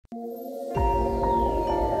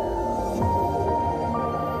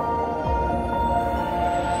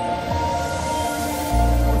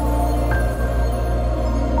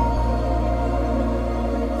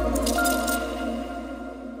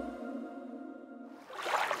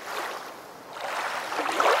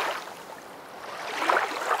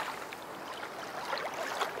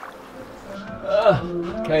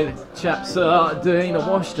Okay, the chaps are doing the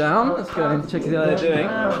wash down. Let's go and check out how they're doing.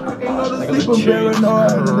 They got the tunes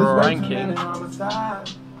cranking.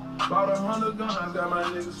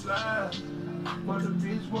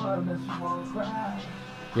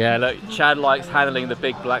 Yeah, look, Chad likes handling the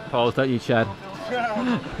big black poles, don't you, Chad?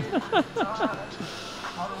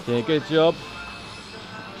 Yeah, good job.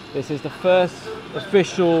 This is the first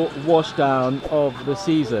official washdown of the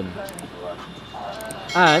season.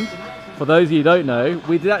 And for those of you who don't know,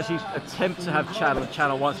 we did actually attempt to have Chad on the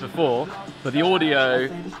channel once before, but the audio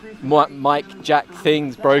mic jack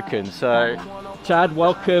thing's broken. So Chad,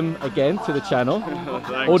 welcome again to the channel.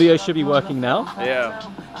 Audio should be working now. Yeah.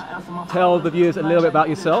 Tell the viewers a little bit about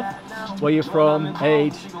yourself, where you're from,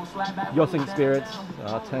 age, yachting experience.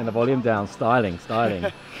 Turn the volume down. Styling.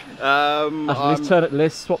 Actually,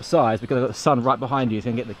 let's swap sides because I've got the sun right behind you, so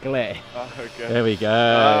you can get the glare. Okay. There we go.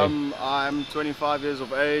 I'm 25 years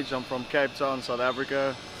of age. I'm from Cape Town, South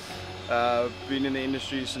Africa. Been in the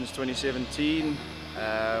industry since 2017.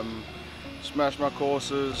 Smashed my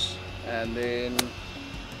courses and then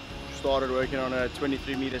started working on a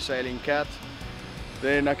 23-meter sailing cat.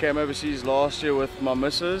 Then I came overseas last year with my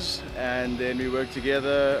missus, and then we worked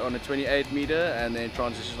together on a 28-meter and then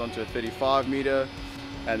transitioned onto a 35-meter.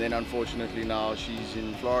 And then unfortunately now she's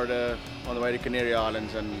in Florida on the way to Canary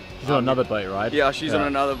Islands. And she's on another boat, right? Yeah, she's on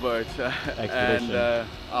another boat. And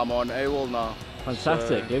I'm on AWOL now.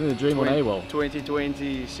 Fantastic, living the dream on AWOL.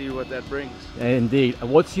 2020, see what that brings. Indeed. And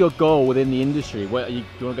what's your goal within the industry? Do you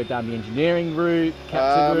want to go down the engineering route,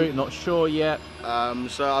 captain route? Not sure yet.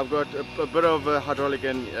 So I've got a bit of hydraulic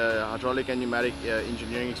and pneumatic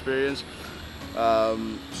engineering experience.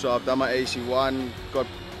 So I've done my AC1,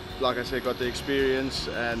 like I said, got the experience,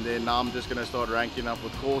 and then now I'm just going to start ranking up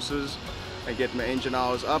with courses and get my engine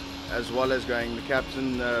hours up, as well as going the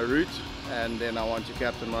captain route. And then I want to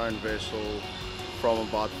captain my own vessel from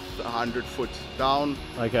about 100 foot down,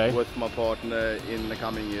 with my partner in the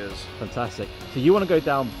coming years. Fantastic. So you want to go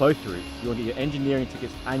down both routes. You want to get your engineering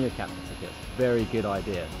tickets and your captain tickets. Very good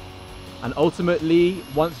idea. And ultimately,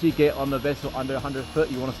 once you get on the vessel under 100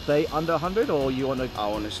 foot, you want to stay under 100, or you want to... I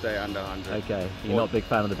want to stay under 100. Okay. You're not a big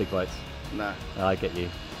fan of the big boats? No. I get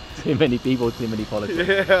you. Too many people, too many politics.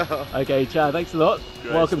 Yeah. Okay, Chad, thanks a lot.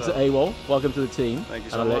 Great Welcome stuff. to AWOL. Welcome to the team. Thank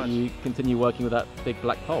you so much. And I'll let you continue working with that big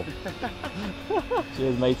black pole.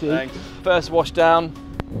 Cheers, matey. Thanks. First wash down.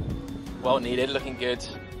 Well needed, looking good.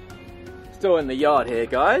 Still in the yard here,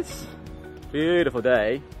 guys. Beautiful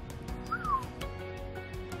day.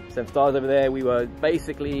 Some stars over there. We were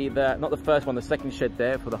basically not the first one, the second shed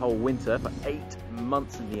there for the whole winter, for 8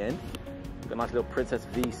 months in the end. We've got a nice little Princess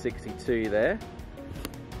V62 there.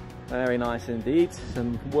 Very nice indeed.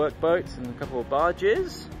 Some work boats and a couple of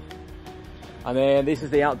barges. And then this is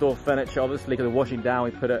the outdoor furniture, obviously because of washing down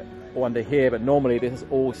we put it all under here, but normally this is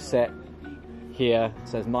all set here.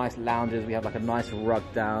 So there's nice lounges, we have like a nice rug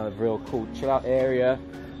down, a real cool chill out area.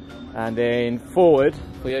 And then forward,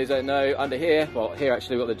 for those who don't know, under here, well here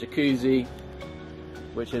actually we've got the jacuzzi,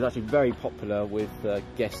 which is actually very popular with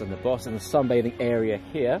guests and the boss, and the sunbathing area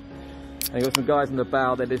here. And you've got some guys in the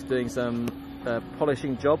bow, they're just doing some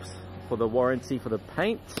polishing jobs for the warranty for the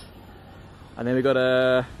paint. And then we've got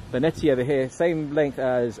a Benetti over here, same length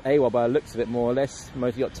as AWOL, but it looks a bit more or less.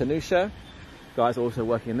 Motor Yacht Tanusha. Guys are also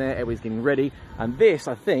working in there, everybody's getting ready. And this,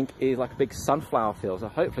 I think, is like a big sunflower field, so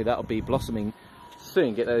hopefully that'll be blossoming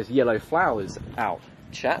soon, get those yellow flowers out,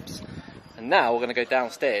 chaps. And now we're going to go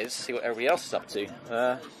downstairs, see what everybody else is up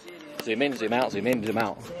to. Zoom in, zoom out, zoom in, zoom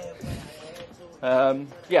out.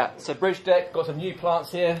 Yeah, so bridge deck, got some new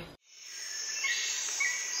plants here.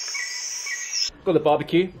 Got the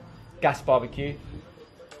barbecue, gas barbecue.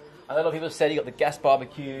 And a lot of people said you got the gas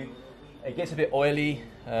barbecue. It gets a bit oily,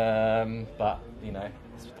 but you know,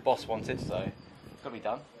 it's what the boss wanted, so it's got to be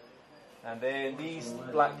done. And then these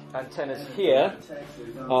black antennas here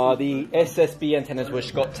are the SSB antennas,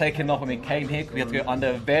 which got taken off when we came here because we had to go under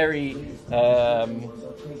a very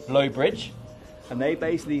low bridge. And they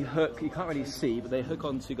basically hook, you can't really see, but they hook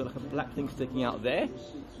onto, got like a black thing sticking out there.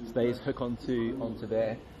 So they just hook onto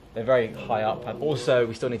there. They're very high up. And also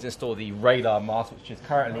we still need to install the radar mast, which is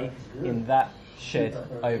currently in that shed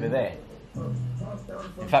over there.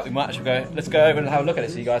 In fact, we might actually go, let's go over and have a look at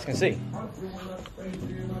it so you guys can see.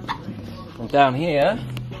 And down here,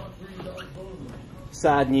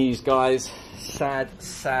 sad news guys,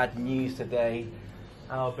 sad news today.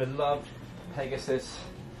 Our beloved Pegasus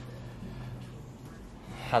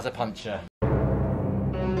has a puncture.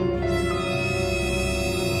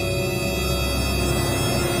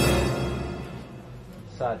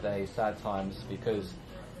 Sad days, sad times, because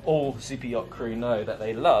all super yacht crew know that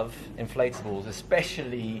they love inflatables,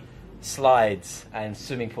 especially slides and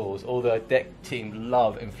swimming pools. All the deck team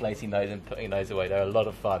love inflating those and putting those away. They're a lot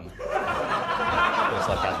of fun. There's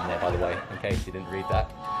sarcasm there, by the way, in case you didn't read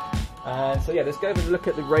that. So yeah, let's go over and look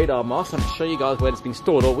at the radar mast. I'm going to show you guys where it's been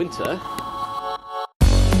stored all winter.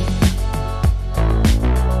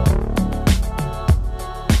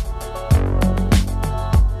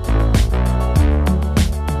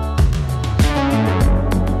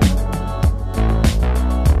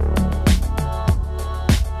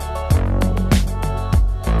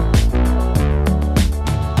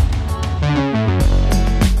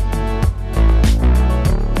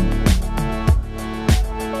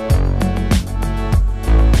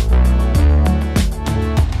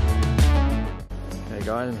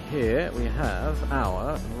 And here we have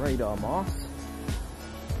our radar mast.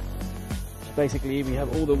 So basically we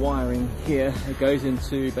have all the wiring here. It goes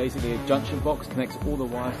into basically a junction box, connects all the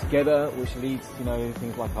wires together, which leads to, you know,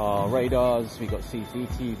 things like our radars. We've got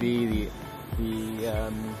CCTV, the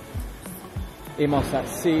Inmarsat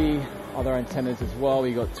C, other antennas as well.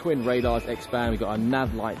 We've got twin radars, X-band. We've got our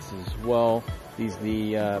nav lights as well. These are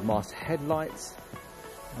the mast headlights.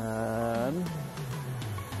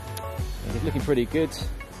 It's looking pretty good.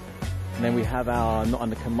 And then we have our not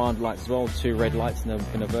under command lights as well, 2 red lights in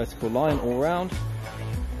a vertical line all around.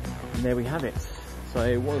 And there we have it. So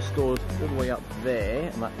it was stored all the way up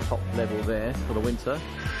there, on that top level there for the winter.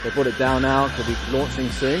 They brought it down now, so we'll be launching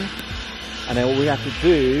soon. And then what we have to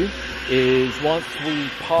do is, once we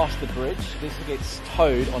pass the bridge, this gets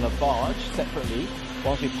towed on a barge separately.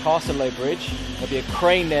 Once we pass the low bridge, there'll be a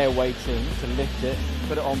crane there waiting to lift it,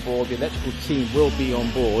 put it on board. The electrical team will be on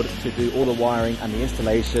board to do all the wiring and the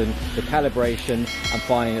installation, the calibration, and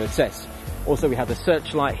finally the test. Also, we have the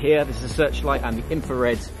searchlight here. This is a searchlight and the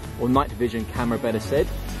infrared or night vision camera, better said.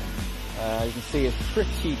 You can see it's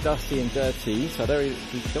pretty dusty and dirty, so we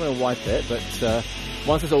don't want to wipe it, but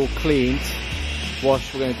once it's all cleaned,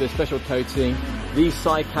 washed, we're going to do a special coating. These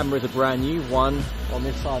side cameras are brand new, one on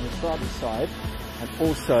this side and the starboard side, and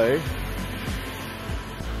also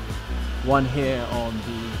one here on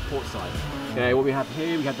the port side. Okay, what we have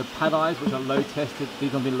here, we have the pad eyes, which are load tested.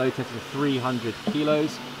 These have been load tested to 300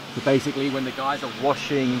 kilos. So basically, when the guys are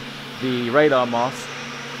washing the radar mast,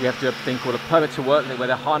 we have to do a thing called a permit to work. They wear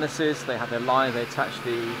their harnesses, they have their lines, they attach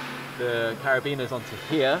the carabiners onto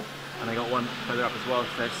here, and they got one further up as well, so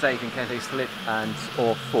they're safe in case they slip and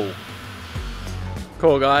or fall.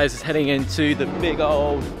 Cool guys, it's heading into the big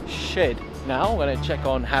old shed now. We're going to check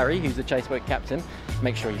on Harry, who's the chase boat captain,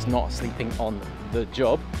 make sure he's not sleeping on the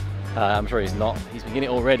job. I'm sure he's not. He's beginning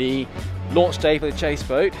already. Launch day for the chase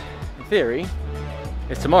boat, in theory,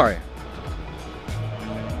 is tomorrow.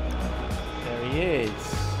 There he is.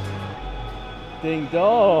 Ding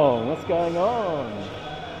dong, what's going on?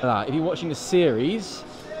 If you're watching the series,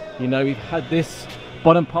 you know we've had this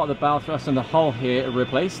bottom part of the bow thrust and the hull here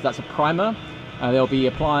replaced. That's a primer. They'll be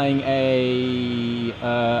applying a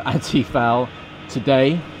anti-foul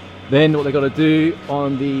today. Then what they've got to do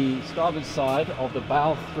on the starboard side of the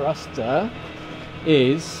bow thruster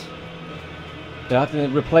is they have to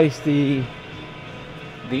replace the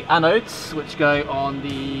anodes, which go on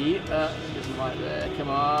the just right there. Come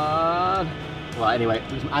on. Well, anyway,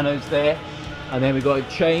 there's some anodes there, and then we've got to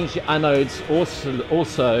change the anodes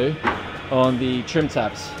also on the trim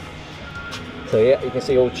tabs. So yeah, you can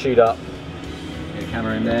see all chewed up. Get a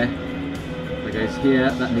camera in there. That goes here.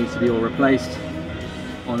 That needs to be all replaced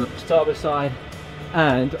on the starboard side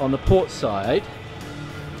and on the port side.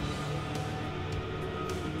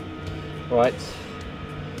 Right.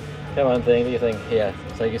 Come on, thing. What do you think? Here.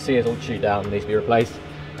 So you can see it's all chewed down. Needs to be replaced.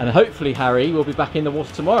 And hopefully, Harry will be back in the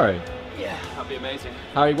water tomorrow. Yeah, that'd be amazing.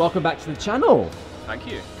 Harry, welcome back to the channel. Thank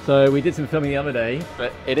you. So we did some filming the other day,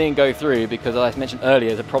 but it didn't go through because, as I mentioned earlier,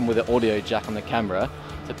 there's a problem with the audio jack on the camera.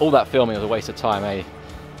 So all that filming was a waste of time, eh?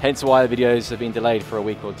 Hence why the videos have been delayed for a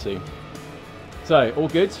week or two. So, all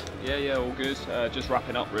good? Yeah, all good. Just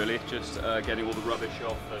wrapping up really. Just getting all the rubbish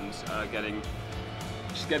off and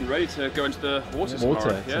just getting ready to go into the water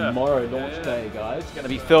tomorrow. Tomorrow, launch day, guys. Going to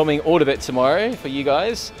be filming all of it tomorrow for you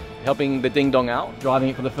guys, helping the Ding Dong out, driving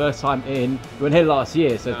it for the first time in. We were here last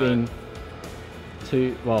year, so it's been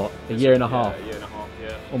a year and a half. Yeah, a year and a half,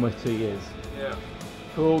 yeah. Almost 2 years. Yeah.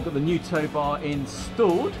 Cool, got the new tow bar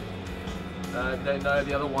installed. Don't know,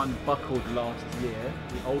 the other one buckled last year.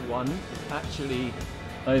 The old one is actually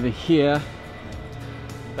over here.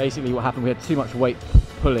 Basically what happened, we had too much weight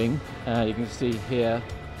pulling. You can see here,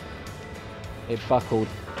 it buckled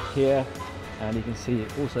here. And you can see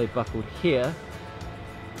it also buckled here.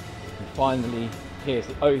 And finally here,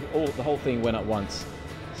 so the whole thing went at once.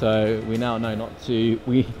 So we now know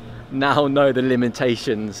we now know the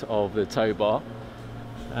limitations of the tow bar.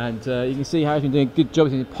 And you can see Harry's been doing a good job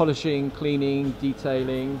in polishing, cleaning,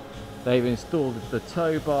 detailing. They've installed the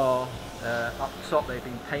tow bar. Up top they've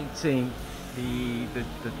been painting the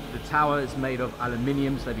tower is made of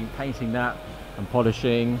aluminium, so they've been painting that and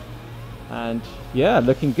polishing. And yeah,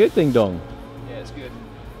 looking good, Ding Dong. Yeah, it's good.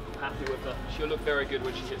 Happy with her. She'll look very good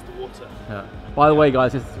when she hits the water. Yeah. By the way,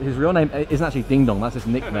 guys, his real name isn't actually Ding Dong, that's his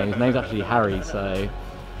nickname. His name's actually Harry, so...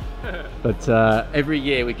 But every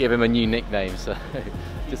year we give him a new nickname, so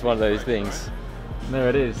just one of those things. And there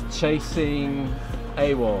it is, chasing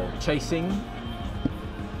AWOL. Chasing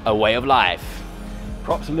a way of life.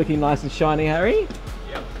 Props are looking nice and shiny, Harry.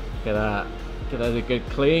 Yep. Look at that. Get those a good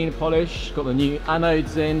clean polish. Got the new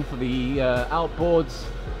anodes in for the outboards.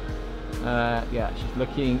 Yeah, she's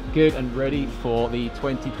looking good and ready for the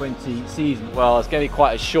 2020 season. Well, it's going to be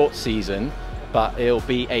quite a short season, but it'll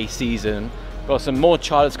be a season. Got some more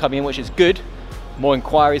charters coming in, which is good. More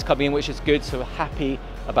inquiries coming in, which is good. So we're happy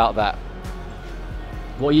about that.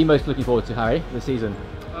 What are you most looking forward to, Harry, this season?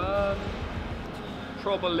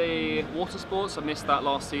 Probably water sports. I missed that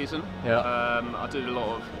last season. Yeah. I did a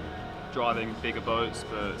lot of driving bigger boats,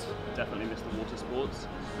 but definitely missed the water sports.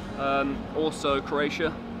 Also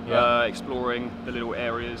Croatia, yeah. Exploring the little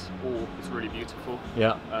areas. Oh, it's really beautiful.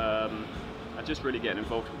 Yeah. And just really getting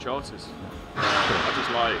involved with charters.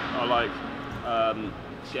 I like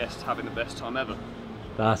guests having the best time ever.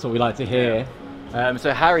 That's what we like to hear.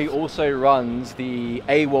 So Harry also runs the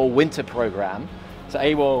AWOL winter program. So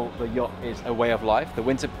AWOL, the yacht, is a way of life. The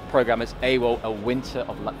winter program is AWOL, a winter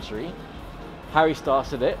of luxury. Harry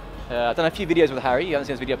started it. I've done a few videos with Harry. You haven't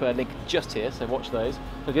seen this video, I put a link just here, so watch those.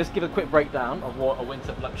 So just give a quick breakdown of what a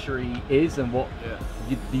winter of luxury is and what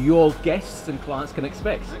your guests and clients can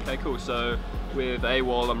expect. Okay, cool. So with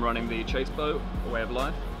AWOL, I'm running the chase boat, a way of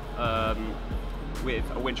life. With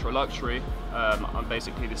a winter of luxury, I'm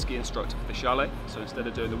basically the ski instructor for the chalet. So instead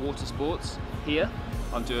of doing the water sports here,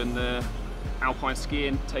 I'm doing the alpine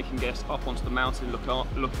skiing, taking guests up onto the mountain,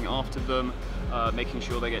 looking after them, making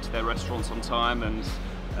sure they get to their restaurants on time, and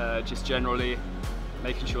just generally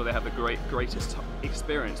making sure they have the greatest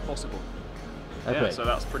experience possible. Okay. Yeah, so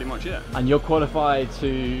that's pretty much it. And you're qualified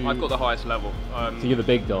to... I've got the highest level. So you're the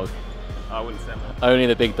big dog? I wouldn't say that. Only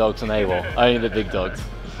the big dogs on AWOL. Only the big dogs.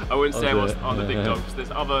 I wouldn't say I'm the big dog, because there's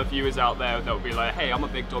other viewers out there that would be like, hey, I'm a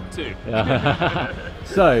big dog too. Yeah.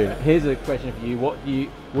 So here's a question for you.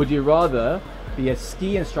 Would you rather be a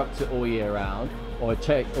ski instructor all year round or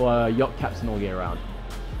a yacht captain all year round?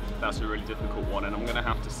 That's a really difficult one, and I'm going to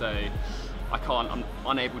have to say I'm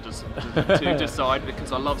unable to decide,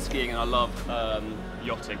 because I love skiing and I love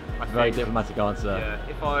yachting. Very diplomatic answer. Yeah,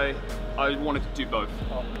 if I wanted to do both.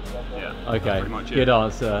 Yeah. Okay, pretty much good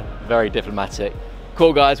answer. Very diplomatic.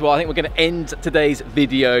 Cool, guys. Well, I think we're going to end today's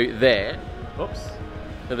video there. Oops,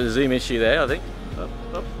 there's a zoom issue there, I think.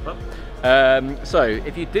 So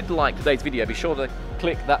if you did like today's video, be sure to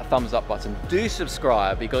click that thumbs up button. Do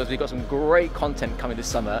subscribe, because we've got some great content coming this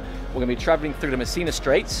summer. We're going to be traveling through the Messina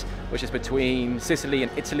Straits, which is between Sicily and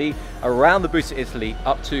Italy, around the boots of Italy,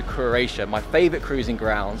 up to Croatia, my favorite cruising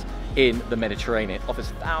grounds in the Mediterranean. It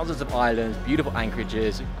offers thousands of islands, beautiful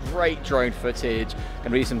anchorages, great drone footage.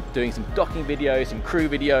 Going to be doing some docking videos, some crew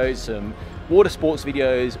videos, some water sports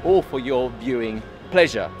videos, all for your viewing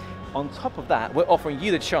pleasure. On top of that, we're offering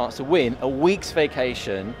you the chance to win a week's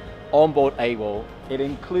vacation on board AWOL. It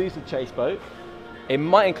includes the chase boat. It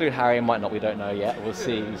might include Harry, it might not, we don't know yet. We'll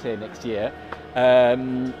see, he's here next year.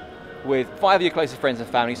 With 5 of your closest friends and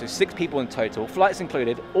family, so 6 people in total, flights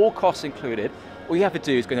included, all costs included. All you have to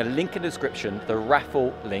do is go to the link in the description, the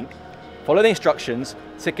raffle link, follow the instructions.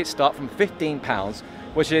 Tickets start from £15,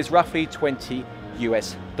 which is roughly $20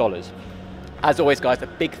 US. As always, guys, a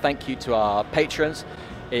big thank you to our patrons.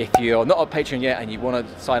 If you're not a patron yet and you want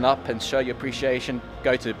to sign up and show your appreciation,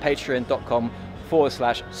 go to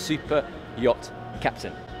patreon.com/super-yacht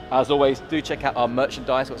captain. As always, do check out our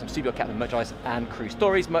merchandise. We've got some Super Yacht Captain merchandise and Crew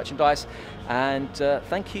Stories merchandise. And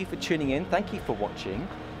thank you for tuning in. Thank you for watching.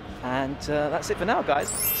 And that's it for now, guys.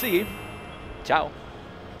 See you. Ciao.